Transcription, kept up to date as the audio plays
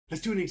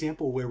Let's do an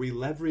example where we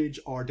leverage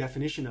our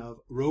definition of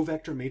row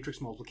vector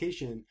matrix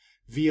multiplication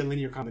via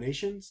linear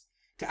combinations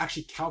to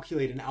actually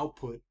calculate an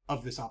output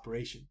of this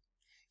operation.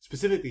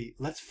 Specifically,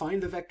 let's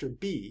find the vector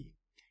b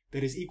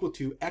that is equal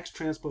to x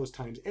transpose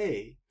times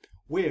a,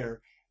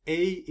 where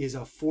a is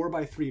a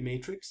 4×3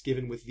 matrix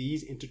given with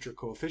these integer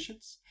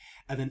coefficients,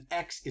 and then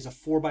x is a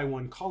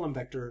 4×1 column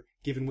vector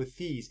given with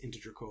these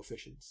integer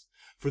coefficients.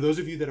 For those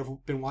of you that have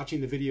been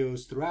watching the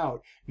videos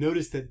throughout,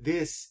 notice that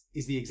this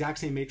is the exact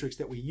same matrix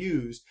that we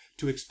used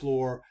to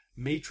explore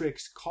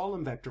matrix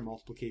column vector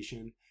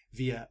multiplication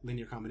via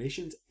linear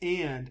combinations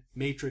and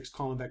matrix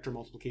column vector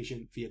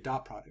multiplication via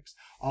dot products.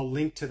 I'll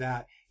link to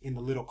that in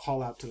the little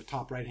call out to the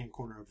top right hand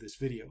corner of this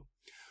video.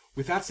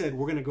 With that said,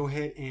 we're going to go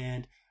ahead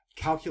and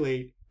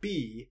calculate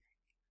b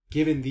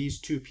given these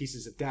two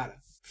pieces of data.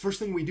 First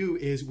thing we do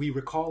is we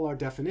recall our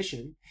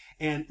definition,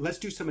 and let's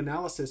do some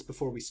analysis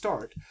before we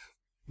start.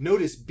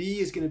 Notice b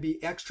is going to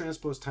be x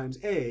transpose times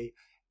a.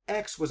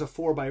 X was a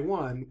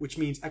 4×1, which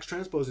means x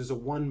transpose is a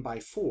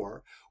 1×4.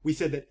 We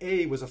said that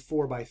a was a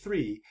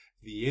 4×3.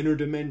 The inner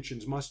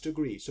dimensions must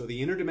agree. So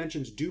the inner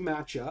dimensions do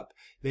match up.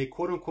 They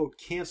quote unquote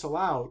cancel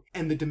out,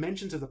 and the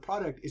dimensions of the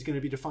product is going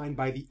to be defined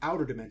by the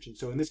outer dimension.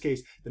 So in this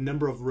case, the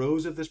number of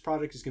rows of this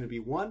product is going to be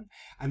 1,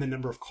 and the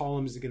number of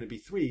columns is going to be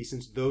 3,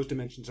 since those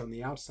dimensions are on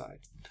the outside.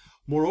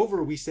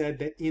 Moreover, we said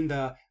that in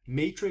the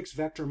matrix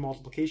vector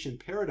multiplication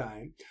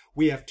paradigm,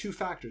 we have two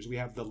factors. We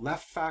have the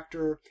left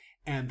factor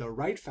and the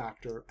right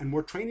factor, and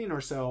we're training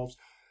ourselves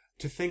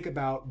to think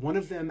about one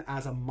of them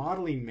as a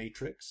modeling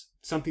matrix,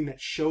 something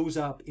that shows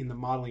up in the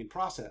modeling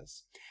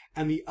process,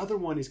 and the other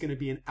one is going to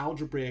be an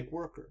algebraic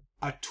worker,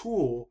 a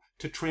tool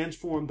to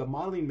transform the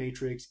modeling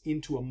matrix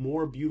into a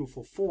more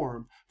beautiful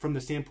form from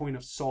the standpoint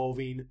of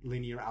solving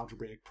linear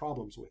algebraic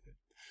problems with it.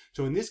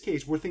 So in this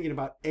case, we're thinking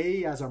about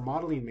A as our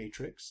modeling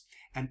matrix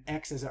and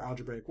X as our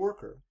algebraic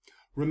worker.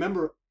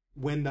 Remember,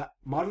 when the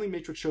modeling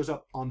matrix shows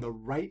up on the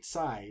right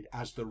side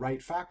as the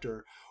right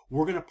factor,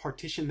 we're going to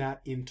partition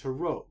that into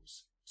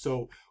rows.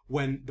 So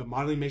when the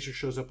modeling matrix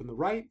shows up on the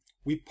right,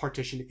 we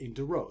partition it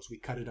into rows. We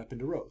cut it up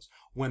into rows.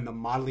 When the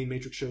modeling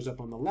matrix shows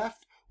up on the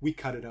left, we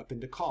cut it up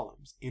into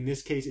columns. In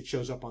this case, it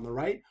shows up on the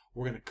right.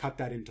 We're going to cut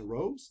that into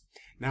rows.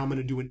 Now I'm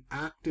going to do an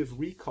active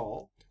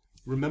recall.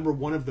 Remember,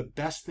 one of the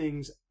best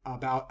things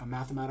about a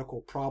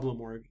mathematical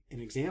problem or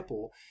an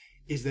example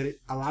is that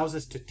it allows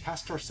us to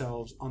test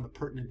ourselves on the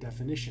pertinent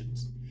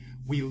definitions.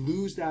 We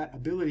lose that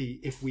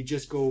ability if we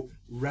just go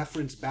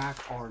reference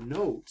back our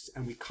notes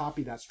and we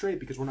copy that straight,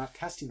 because we're not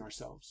testing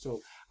ourselves. So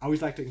I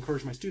always like to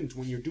encourage my students,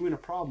 when you're doing a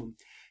problem,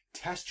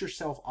 test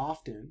yourself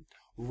often,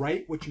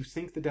 write what you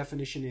think the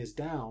definition is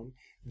down,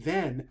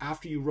 then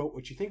after you wrote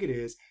what you think it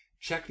is,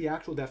 check the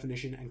actual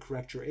definition and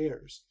correct your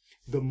errors.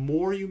 The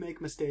more you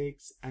make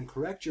mistakes and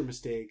correct your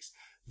mistakes,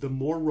 the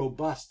more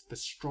robust, the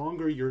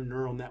stronger your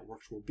neural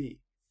networks will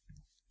be.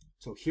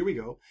 So here we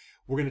go.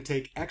 We're going to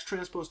take x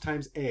transpose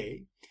times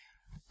a.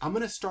 I'm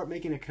going to start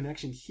making a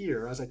connection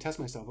here as I test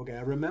myself. Okay,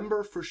 I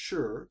remember for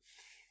sure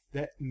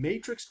that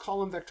matrix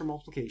column vector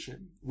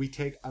multiplication, we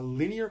take a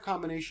linear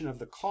combination of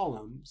the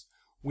columns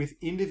with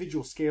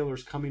individual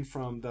scalars coming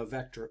from the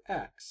vector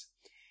x.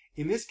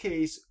 In this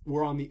case,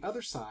 we're on the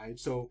other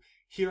side. So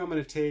here I'm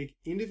going to take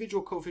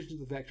individual coefficients of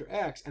the vector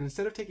x, and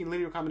instead of taking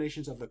linear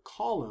combinations of the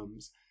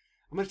columns,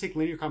 I'm going to take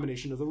linear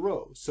combination of the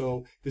rows.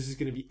 So this is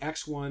going to be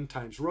x1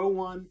 times row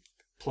 1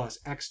 plus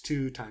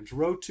x2 times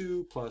row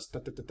 2 plus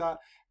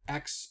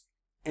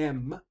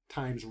xm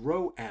times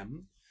row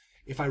m.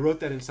 If I wrote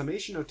that in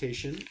summation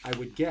notation, I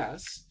would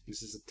guess,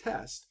 this is a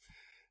test,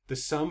 the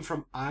sum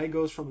from I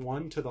goes from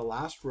 1 to the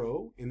last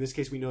row, in this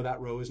case we know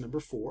that row is number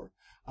 4,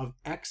 of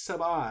x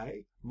sub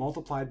I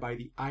multiplied by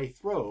the ith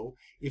row.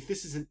 If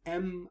this is an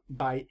m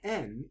by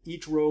n,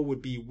 each row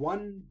would be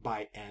 1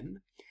 by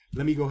n.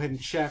 Let me go ahead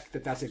and check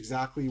that that's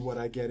exactly what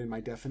I get in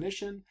my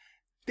definition.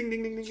 Ding,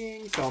 ding, ding, ding,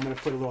 ding. So I'm going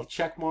to put a little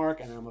check mark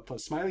and I'm going to put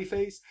a smiley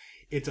face.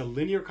 It's a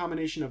linear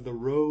combination of the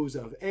rows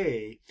of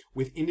A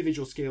with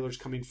individual scalars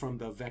coming from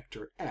the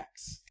vector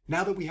x.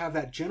 Now that we have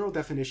that general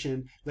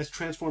definition, let's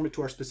transform it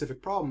to our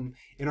specific problem.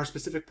 In our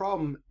specific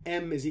problem,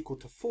 m is equal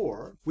to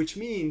 4, which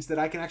means that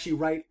I can actually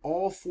write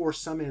all 4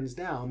 sum ends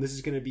down. This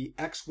is going to be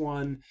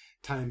x1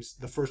 times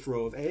the first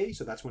row of A,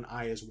 so that's when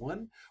I is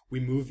 1. We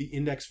move the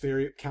index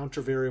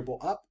counter variable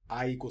up,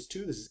 I equals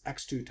 2. This is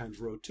x2 times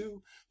row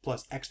 2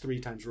 plus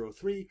x3 times row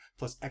 3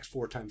 plus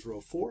x4 times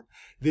row 4.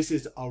 This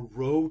is a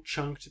row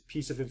chunked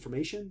piece of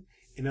information.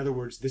 In other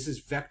words, this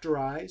is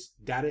vectorized.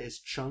 Data is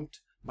chunked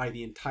by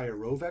the entire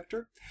row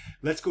vector.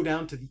 Let's go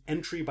down to the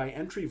entry by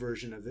entry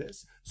version of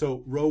this.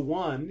 So row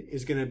 1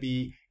 is going to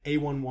be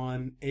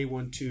A11,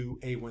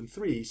 A12,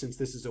 A13. Since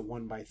this is a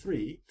 1 by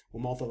 3,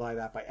 we'll multiply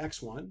that by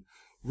x1.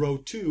 Row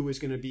 2 is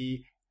going to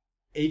be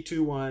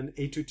A21,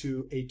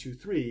 A22,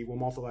 A23. We'll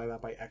multiply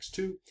that by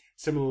x2.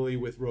 Similarly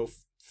with row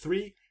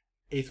 3,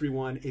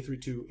 A31,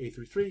 A32,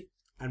 A33.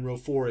 and row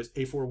 4 is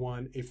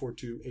A41,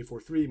 A42,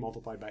 A43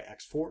 multiplied by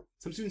X4.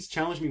 Some students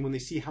challenge me when they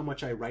see how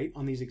much I write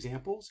on these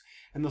examples,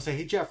 and they'll say,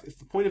 hey Jeff, if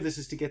the point of this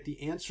is to get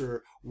the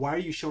answer, why are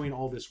you showing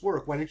all this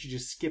work? Why don't you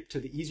just skip to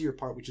the easier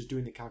part, which is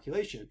doing the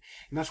calculation?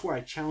 And that's where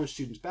I challenge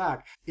students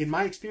back. In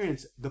my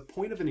experience, the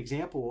point of an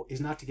example is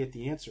not to get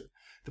the answer.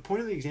 The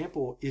point of the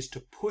example is to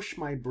push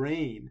my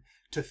brain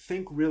to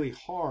think really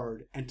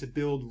hard and to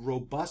build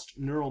robust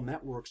neural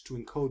networks to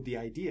encode the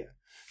idea.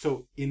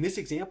 So in this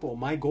example,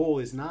 my goal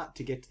is not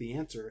to get to the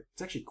answer.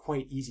 It's actually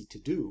quite easy to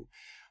do.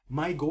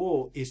 My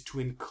goal is to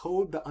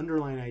encode the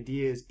underlying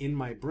ideas in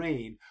my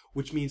brain,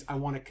 which means I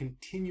want to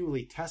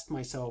continually test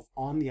myself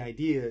on the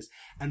ideas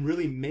and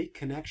really make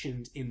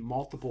connections in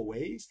multiple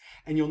ways.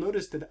 And you'll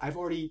notice that I've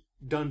already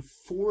done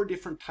 4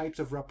 different types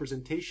of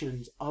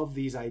representations of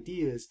these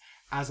ideas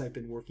as I've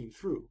been working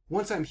through.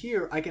 Once I'm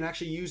here, I can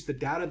actually use the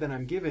data that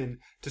I'm given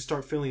to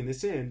start filling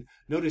this in.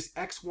 Notice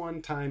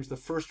x1 times the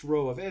first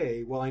row of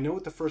A. Well, I know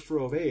what the first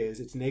row of A is.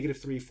 It's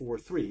 -3, 4,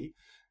 3.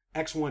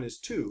 X1 is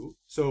 2,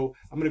 so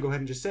I'm going to go ahead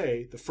and just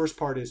say the first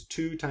part is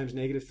 2 times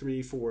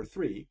 -3, 4,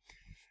 3.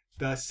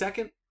 The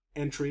second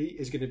entry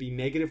is going to be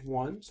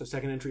 -1, so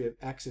second entry of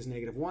X is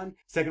 -1.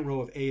 Second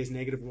row of A is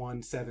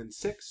 -1, 7,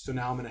 6. So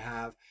now I'm going to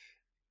have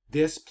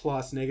this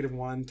plus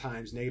 -1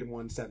 times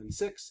 -1, 7,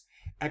 6.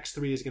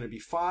 X3 is going to be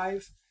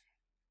 5.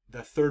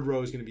 The third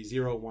row is going to be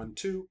 0, 1,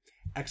 2.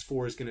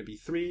 X4 is going to be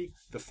 3.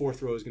 The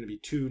fourth row is going to be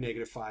 2,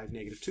 -5,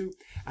 -2.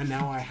 And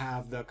now I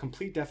have the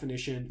complete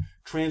definition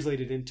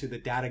translated into the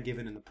data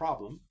given in the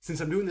problem.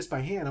 Since I'm doing this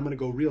by hand, I'm going to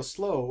go real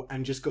slow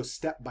and just go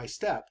step by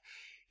step.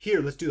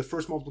 Here, let's do the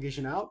first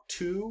multiplication out.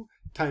 2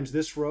 times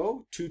this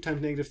row. 2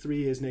 times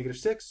 -3 is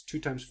 -6. 2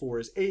 times 4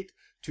 is 8.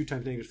 2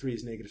 times -3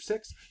 is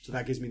 -6. So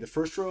that gives me the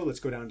first row. Let's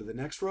go down to the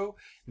next row.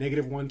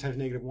 -1 times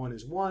 -1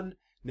 is 1.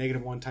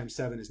 -1 times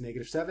 7 is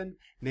 -7.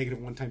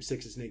 -1 times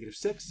 6 is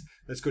 -6.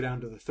 Let's go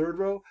down to the third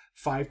row.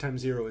 5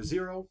 times 0 is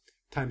 0.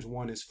 Times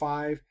 1 is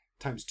 5.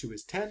 Times 2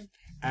 is 10.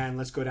 And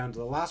let's go down to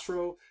the last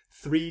row.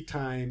 3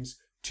 times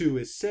 2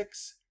 is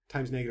 6.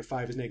 Times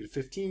 -5 is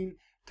 -15.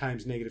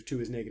 Times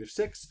 -2 is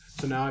 -6.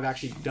 So now I've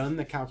actually done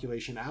the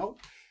calculation out.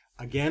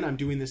 Again, I'm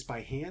doing this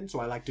by hand, so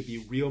I like to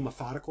be real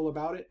methodical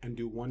about it and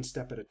do one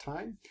step at a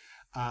time.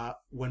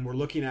 When we're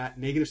looking at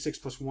 -6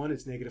 plus 1,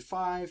 it's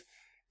 -5.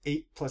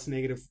 8 plus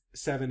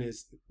 -7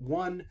 is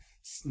 1.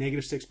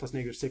 -6 plus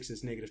 -6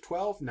 is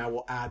 -12. Now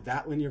we'll add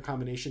that linear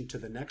combination to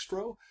the next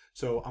row.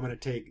 So I'm going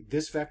to take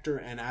this vector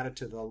and add it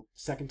to the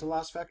second to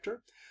last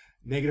vector.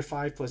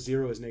 -5 plus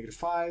 0 is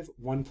 -5.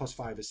 1 plus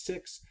 5 is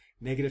 6.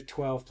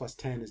 -12 plus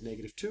 10 is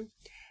 -2.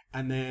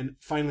 And then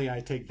finally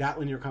I take that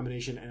linear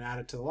combination and add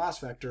it to the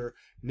last vector.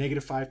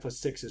 -5 plus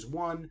 6 is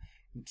 1.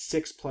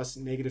 6 plus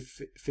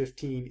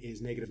 -15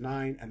 is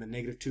 -9, and then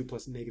 -2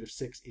 plus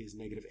 -6 is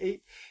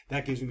 -8.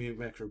 That gives me a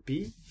vector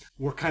b.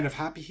 We're kind of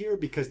happy here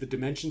because the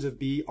dimensions of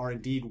b are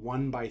indeed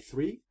 1 by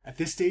 3. At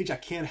this stage, I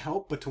can't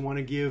help but to want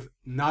to give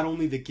not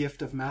only the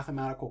gift of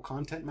mathematical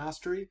content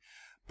mastery,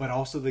 but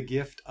also the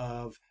gift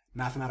of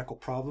mathematical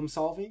problem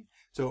solving.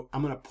 So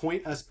I'm going to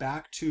point us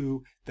back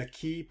to the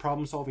key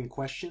problem solving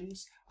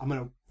questions. I'm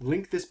going to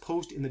link this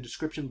post in the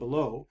description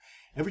below.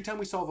 Every time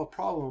we solve a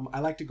problem, I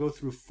like to go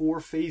through 4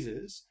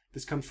 phases.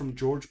 This comes from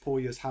George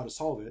Polya's How to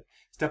Solve It.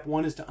 Step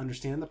 1 is to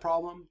understand the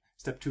problem.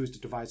 Step 2 is to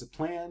devise a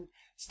plan.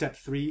 Step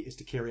 3 is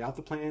to carry out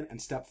the plan.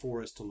 And step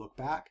 4 is to look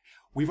back.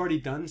 We've already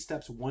done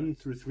steps 1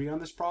 through 3 on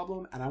this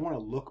problem, and I want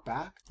to look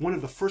back. One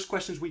of the first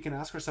questions we can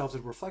ask ourselves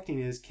as reflecting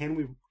is, can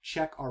we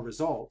check our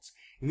results?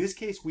 In this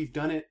case, we've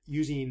done it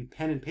using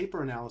pen and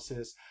paper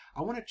analysis.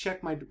 I want to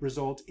check my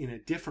results in a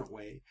different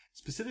way.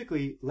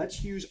 Specifically,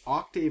 let's use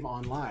Octave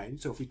Online.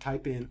 So if we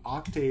type in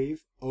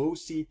Octave,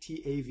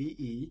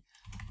 O-C-T-A-V-E,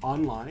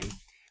 Online.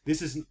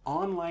 This is an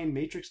online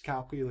matrix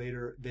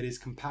calculator that is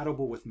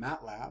compatible with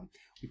MATLAB.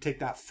 We take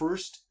that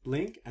first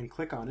link and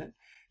click on it.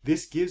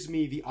 This gives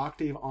me the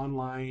Octave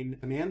Online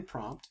command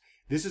prompt.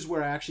 This is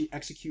where I actually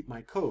execute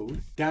my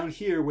code. Down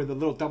here where the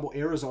little double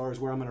arrows are is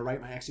where I'm going to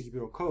write my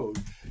executable code.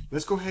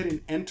 Let's go ahead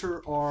and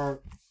enter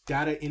our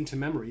data into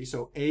memory.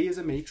 So A is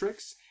a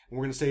matrix, and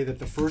we're going to say that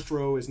the first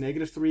row is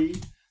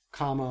 -3,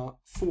 comma,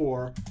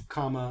 4,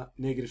 comma,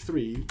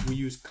 -3. We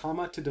use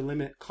comma to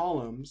delimit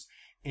columns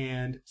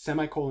and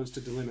semicolons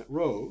to delimit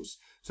rows.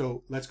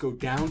 So let's go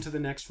down to the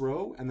next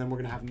row, and then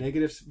we're going to have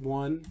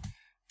 -1,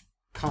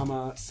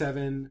 comma,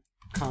 7,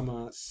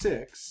 comma,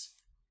 6.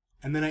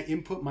 And then I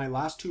input my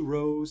last 2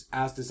 rows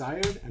as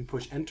desired and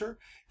push enter.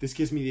 This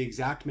gives me the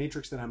exact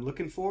matrix that I'm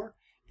looking for.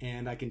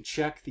 And I can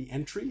check the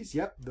entries.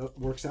 Yep, that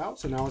works out.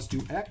 So now let's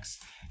do X.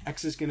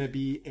 X is going to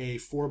be a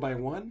 4 by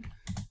 1.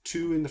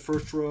 2 in the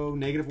first row,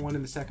 -1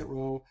 in the second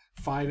row,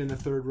 5 in the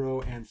third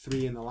row, and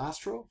 3 in the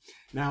last row.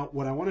 Now,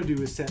 what I want to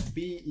do is set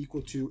B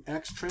equal to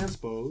X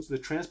transpose. The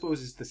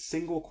transpose is the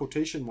single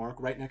quotation mark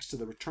right next to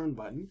the return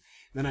button.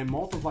 Then I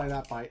multiply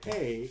that by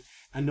A,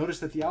 and notice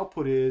that the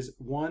output is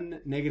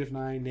 1,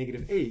 -9,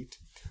 -8,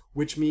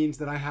 which means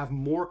that I have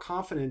more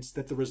confidence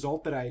that the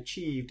result that I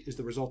achieved is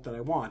the result that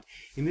I want.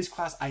 In this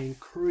class, I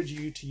encourage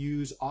you to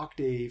use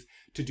Octave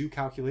to do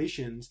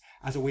calculations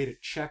as a way to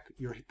check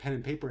your pen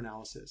and paper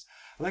analysis.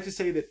 I like to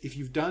say that if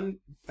you've done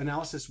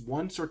analysis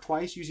once or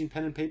twice using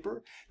pen and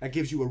paper, that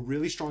gives you a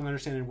really strong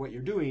understanding of what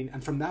you're doing.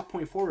 And from that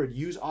point forward,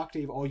 use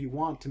Octave all you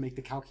want to make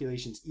the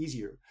calculations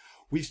easier.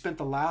 We've spent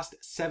the last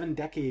 7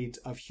 decades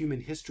of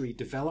human history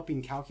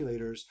developing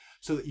calculators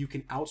so that you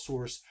can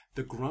outsource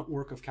the grunt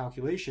work of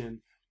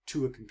calculation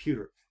to a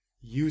computer.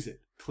 Use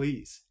it,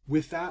 please.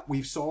 With that,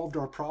 we've solved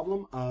our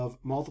problem of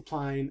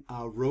multiplying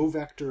a row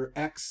vector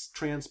X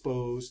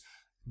transpose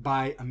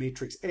by a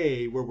matrix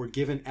A, where we're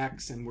given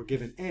X and we're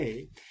given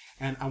A.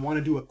 And I want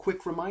to do a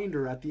quick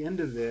reminder at the end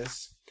of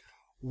this.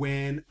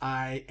 When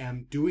I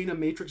am doing a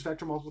matrix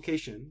vector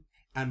multiplication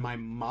and my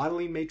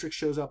modeling matrix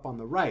shows up on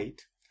the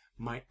right,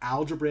 my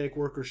algebraic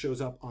worker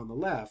shows up on the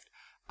left,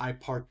 I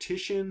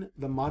partition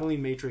the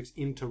modeling matrix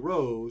into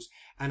rows,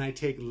 and I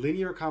take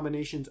linear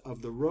combinations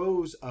of the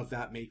rows of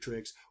that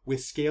matrix with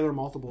scalar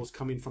multiples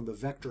coming from the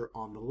vector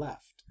on the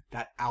left,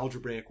 that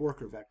algebraic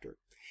worker vector.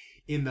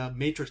 In the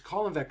matrix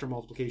column vector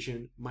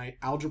multiplication, my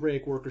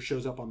algebraic worker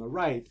shows up on the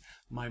right,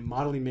 my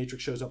modeling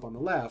matrix shows up on the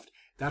left.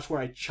 That's where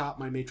I chop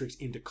my matrix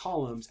into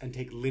columns and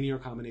take linear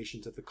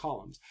combinations of the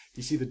columns.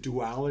 You see the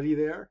duality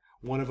there?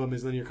 One of them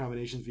is linear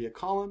combinations via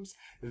columns.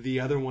 The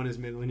other one is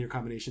linear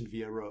combinations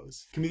via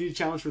rows. Community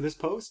challenge for this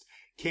post.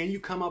 Can you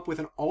come up with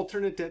an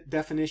alternate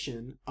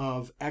definition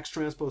of X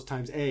transpose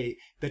times A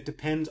that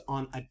depends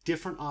on a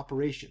different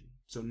operation?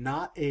 So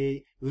not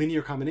a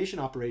linear combination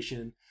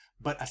operation,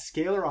 but a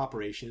scalar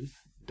operation,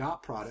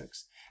 dot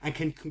products, and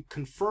can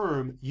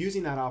confirm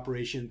using that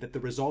operation that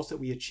the results that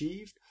we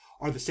achieved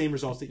are the same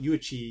results that you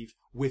achieve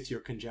with your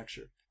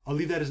conjecture. I'll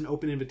leave that as an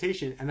open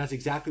invitation, and that's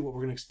exactly what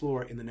we're going to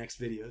explore in the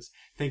next videos.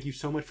 Thank you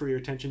so much for your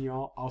attention,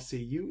 y'all. I'll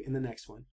see you in the next one.